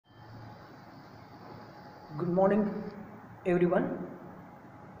Good morning, everyone.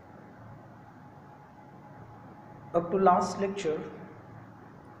 Up to last lecture,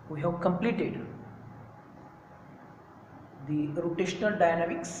 we have completed the rotational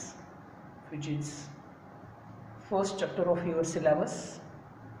dynamics, which is first chapter of your syllabus,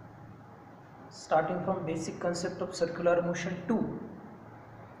 starting from basic concept of circular motion to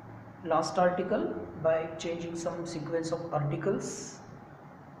last article by changing some sequence of articles.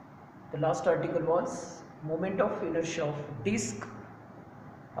 The last article was moment of inertia of disk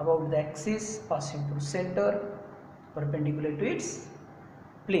about the axis passing through center perpendicular to its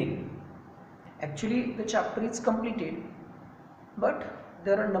plane. Actually, the chapter is completed, but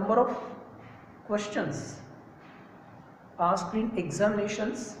there are a number of questions asked in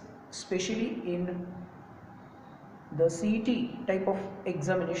examinations, especially in the CET type of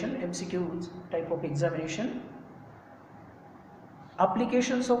examination, MCQ type of examination.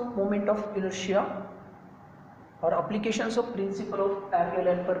 Applications of moment of inertia or applications of principle of parallel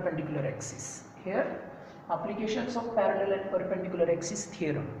and perpendicular axis. Here, applications of parallel and perpendicular axis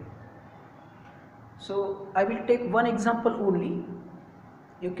theorem. So I will take one example only.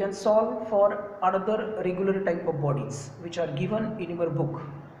 You can solve for another regular type of bodies which are given in your book.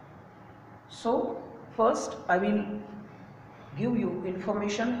 So first I will give you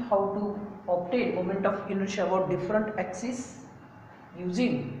information how to obtain moment of inertia about different axes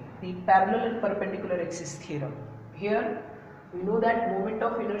using the parallel and perpendicular axis theorem. Here we know that moment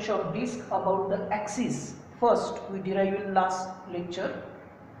of inertia of disk about the axis first we derive in last lecture,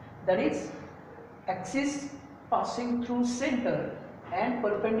 that is axis passing through center and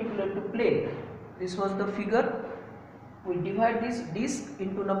perpendicular to plane. This was the figure. We divide this disk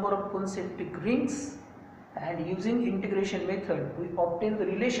into number of concentric rings and using integration method we obtain the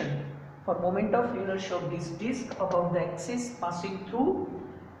relation for moment of inertia of this disk about the axis passing through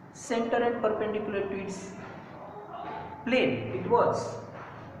center and perpendicular to its plane. It was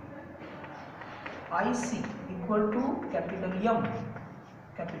IC equal to capital M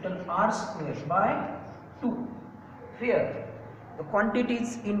capital R square by 2, where the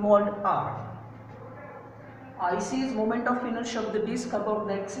quantities involved are IC is moment of inertia of the disk about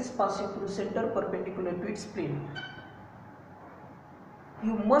the axis passing through center perpendicular to its plane.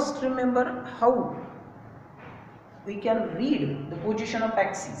 You must remember how we can read the position of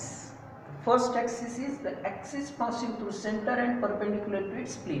axis. The first axis is the axis passing through center and perpendicular to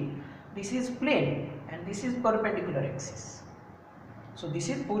its plane. This is plane and this is perpendicular axis. So this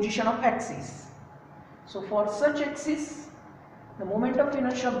is position of axis. So for such axis, the moment of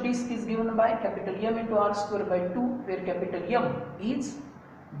inertia of disk is given by capital M into R square by 2, where capital M is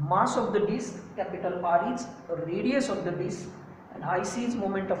mass of the disk, capital R is radius of the disk, and IC is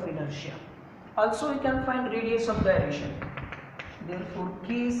moment of inertia. Also we can find radius of gyration. Therefore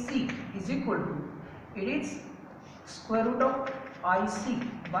Kc is equal to, it is square root of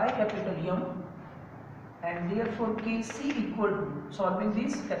IC by capital M, and therefore Kc equal to, solving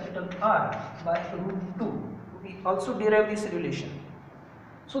this, capital R by root 2. We also derive this relation.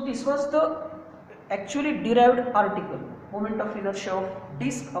 So this was the actually derived article, moment of inertia of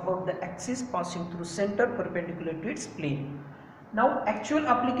disk about the axis passing through center perpendicular to its plane. Now actual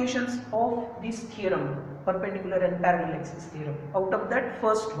applications of this theorem, perpendicular and parallel axis theorem. Out of that,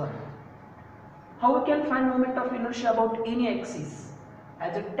 first one, how we can find moment of inertia about any axis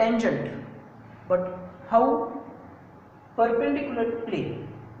as a tangent, but how perpendicular to plane.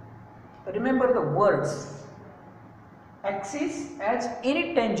 Remember the words, axis as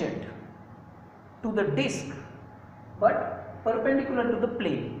any tangent to the disk but perpendicular to the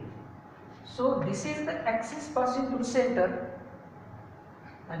plane. So this is the axis passing through center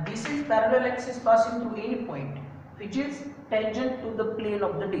and this is parallel axis passing through any point which is tangent to the plane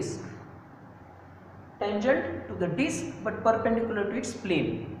of the disk. Tangent to the disk but perpendicular to its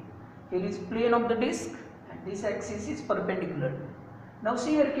plane. Here is plane of the disk and this axis is perpendicular. Now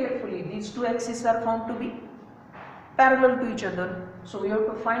see here carefully, these two axes are found to be parallel to each other. So we have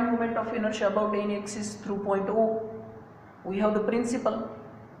to find moment of inertia about any axis through point O. We have the principle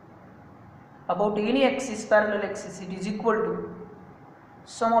about any axis, parallel axis, it is equal to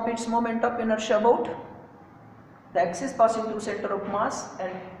sum of its moment of inertia about the axis passing through center of mass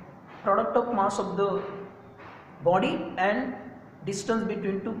and product of mass of the body and distance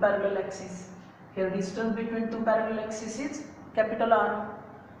between two parallel axes. Here distance between two parallel axes is capital R.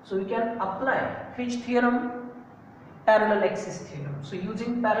 So we can apply which theorem? Parallel axis theorem. So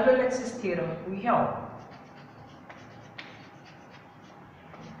using parallel axis theorem we have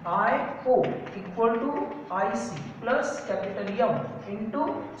IO equal to IC plus capital M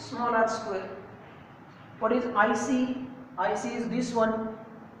into small r square. What is IC? IC is this one,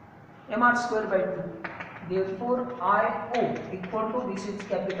 mr square by 2. Therefore, IO equal to, this is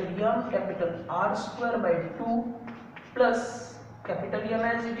capital M capital R square by 2 plus capital M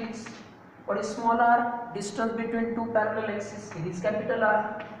as it is. What is small r? Distance between two parallel axes. It is capital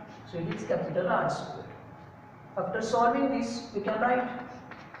R. So it is capital R square. After solving this, we can write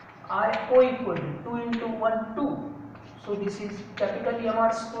IO equal to 2 into 1, 2. So this is capital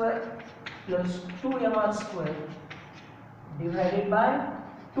MR square plus 2MR square divided by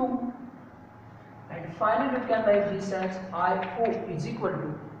 2. And finally you can write this as IO is equal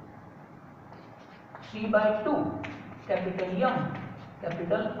to 3 by 2 capital M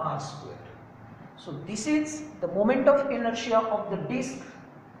capital R square. So this is the moment of inertia of the disc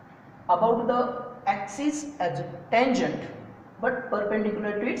about the axis as a tangent but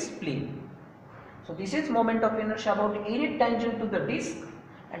perpendicular to its plane. So this is moment of inertia about any tangent to the disc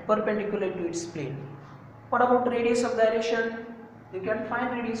and perpendicular to its plane. What about radius of gyration? You can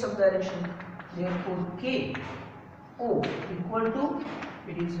find radius of gyration. Therefore, K O equal to,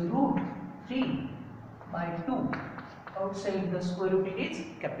 it is root 3 by 2. Outside the square root it is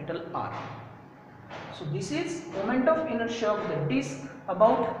capital R. So this is moment of inertia of the disc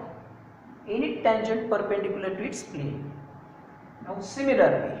about any tangent perpendicular to its plane. Now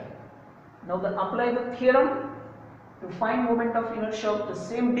similarly, now apply the theorem to find moment of inertia of the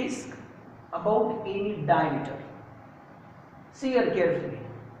same disc about any diameter. See here carefully.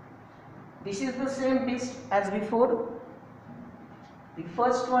 This is the same disc as before. The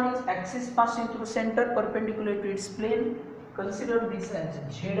first one is axis passing through center perpendicular to its plane. Consider this as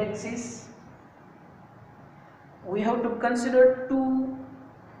z axis. We have to consider two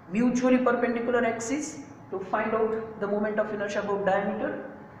mutually perpendicular axes to find out the moment of inertia about diameter.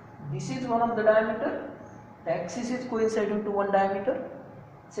 This is one of the diameter. The axis is coinciding to one diameter.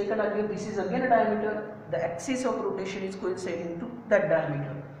 Second again, this is again a diameter. The axis of rotation is coinciding to that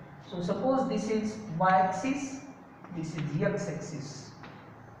diameter. So suppose this is y-axis, this is x-axis.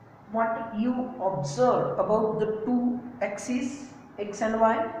 What you observe about the two axes x and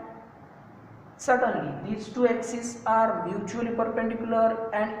y? Certainly these two axes are mutually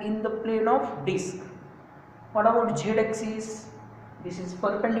perpendicular and in the plane of disc. What about z-axis? This is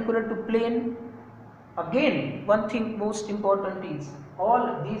perpendicular to plane. Again, one thing most important is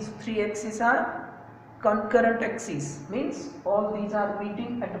all these three axes are concurrent axes, means all these are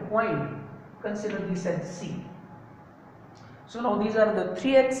meeting at a point. Consider this as C. So now these are the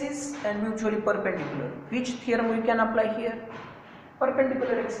three axes and mutually perpendicular. Which theorem we can apply here?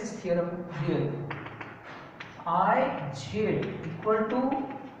 Perpendicular axis theorem here. IZ equal to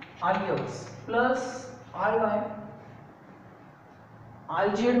IX plus IY.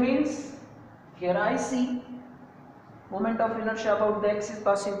 IZ means here I see moment of inertia about the axis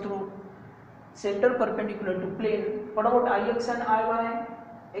passing through center perpendicular to plane. What about Ix and Iy?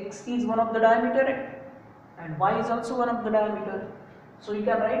 X is one of the diameter and Y is also one of the diameter. So you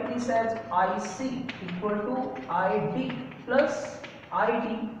can write this as IC equal to ID plus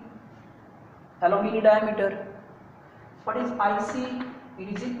ID along any diameter. What is IC?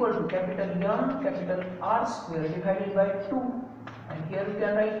 It is equal to capital M capital R square divided by 2. And here we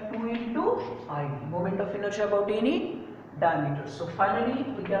can write 2 into ID, moment of inertia about any diameter. So finally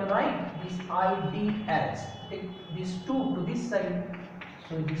we can write this ID as, take this 2 to this side.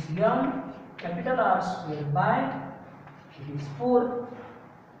 So it is M capital R square by, it is 4.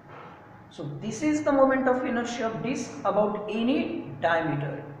 So this is the moment of inertia of disc about any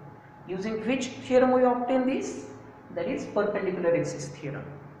diameter. Using which theorem we obtain this? That is perpendicular axis theorem.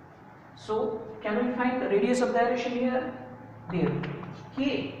 So can we find the radius of gyration here? There.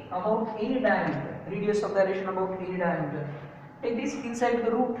 K about any diameter, radius of gyration about any diameter. Take this inside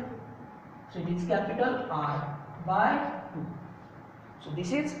the root. So it is capital R by 2. So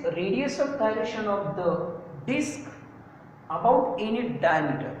this is radius of gyration of the disc about any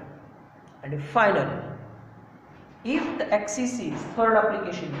diameter. And finally, if the axis is, third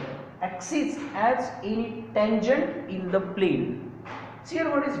application here, axis as any tangent in the plane. See here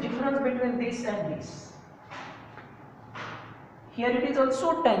what is difference between this and this. Here it is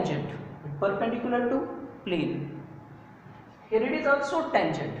also tangent, perpendicular to plane. Here it is also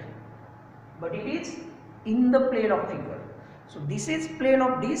tangent, but it is in the plane of figure. So this is plane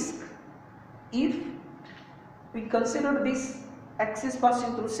of disc. If we consider this axis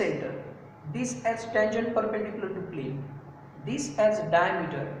passing through center, this as tangent perpendicular to plane, this as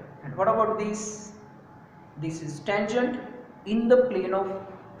diameter, and what about this? This is tangent in the plane of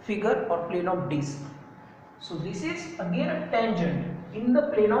figure or plane of disc. So this is again a tangent in the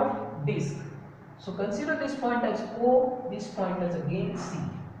plane of disc. So consider this point as O, this point as again C.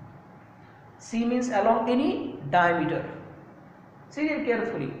 C means along any diameter. See here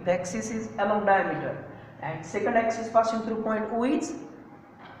carefully, the axis is along diameter and second axis passing through point O is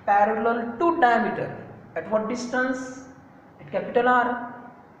parallel to diameter. At what distance? At capital R.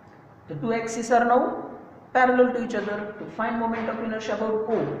 The two axes are now parallel to each other. To find moment of inertia about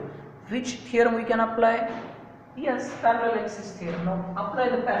O, which theorem we can apply? Yes, parallel axis theorem. Now apply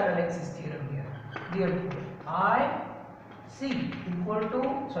the parallel axis theorem here. Therefore,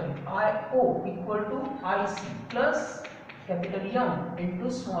 IO equal to IC plus capital M into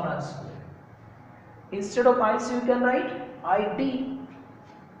small r square. Instead of IC you can write ID.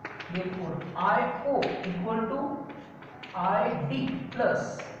 Therefore, IO equal to ID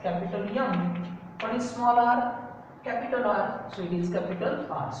plus capital M. What is small r? Capital R. So it is capital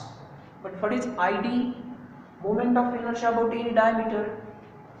R square. But what is ID? Moment of inertia about any diameter.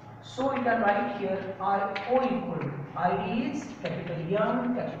 So we can write here IO equal to ID is capital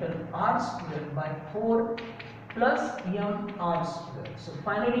M capital R square by 4 plus M R square. So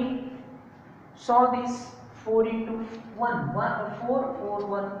finally solve this. 4 into 1, 4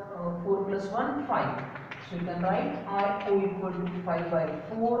 plus 1, 5. So you can write IO equal to 5 by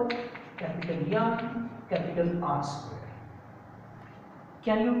 4 capital M capital R square.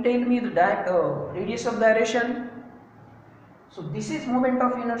 Can you tell me the radius of gyration? So this is moment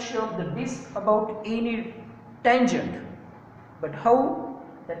of inertia of the disc about any tangent. But how?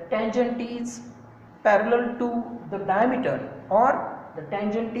 The tangent is parallel to the diameter or the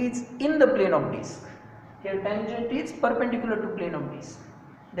tangent is in the plane of disc. Here tangent is perpendicular to plane of disc.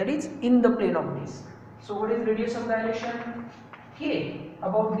 That is in the plane of disc. So what is radius of gyration? K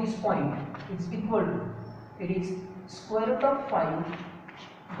about this point is equal to, it is square root of 5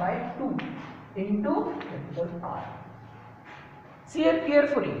 by 2 into capital R. See here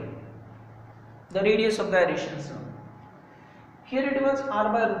carefully the radius of gyration. Here it was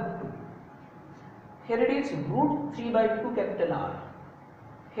R by root 2. Here it is root 3 by 2 capital R.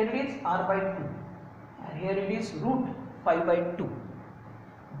 Here it is R by 2. And here it is root 5 by 2.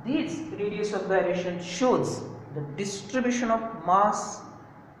 This radius of gyration shows the distribution of mass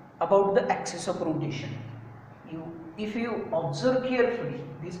about the axis of rotation. If you observe carefully,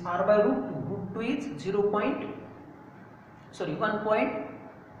 this R by root 2 is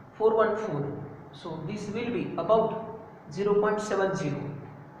 1.414. So this will be about 0.70.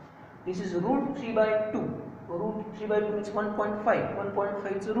 This is root 3 by 2. Root 3 by 2 is 1.5.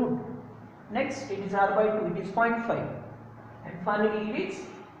 1.5 is root. Next it is R by 2, it is 0.5. And finally it is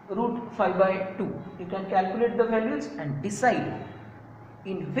root 5 by 2. You can calculate the values and decide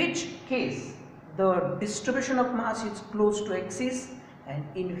in which case the distribution of mass is close to axis and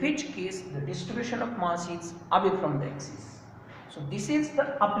in which case the distribution of mass is away from the axis. So this is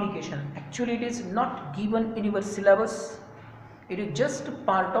the application. Actually it is not given in your syllabus. It is just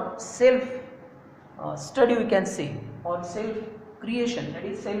part of self study, we can say, or self creation, that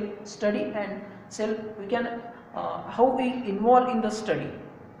is self study and self, we can how we involve in the study.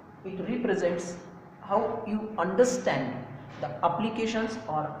 It represents how you understand the applications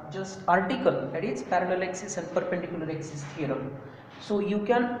or just article, that is parallel axis and perpendicular axis theorem. So you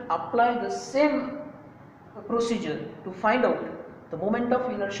can apply the same procedure to find out the moment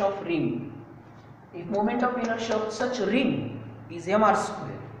of inertia of ring. If moment of inertia of such a ring is mr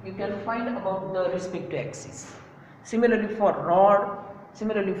square, you can find about the respective axis. Similarly for rod,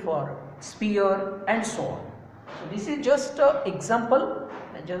 similarly for sphere and so on. So this is just an example,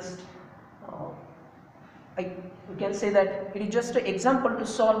 we can say that it is just an example to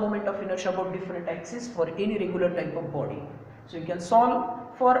solve moment of inertia about different axes for any regular type of body. So you can solve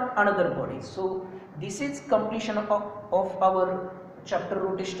for another body. So this is completion of our chapter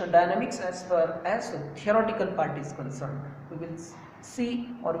rotational dynamics as far as the theoretical part is concerned. We will see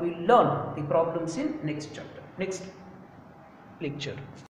or we will learn the problems in next chapter, next lecture.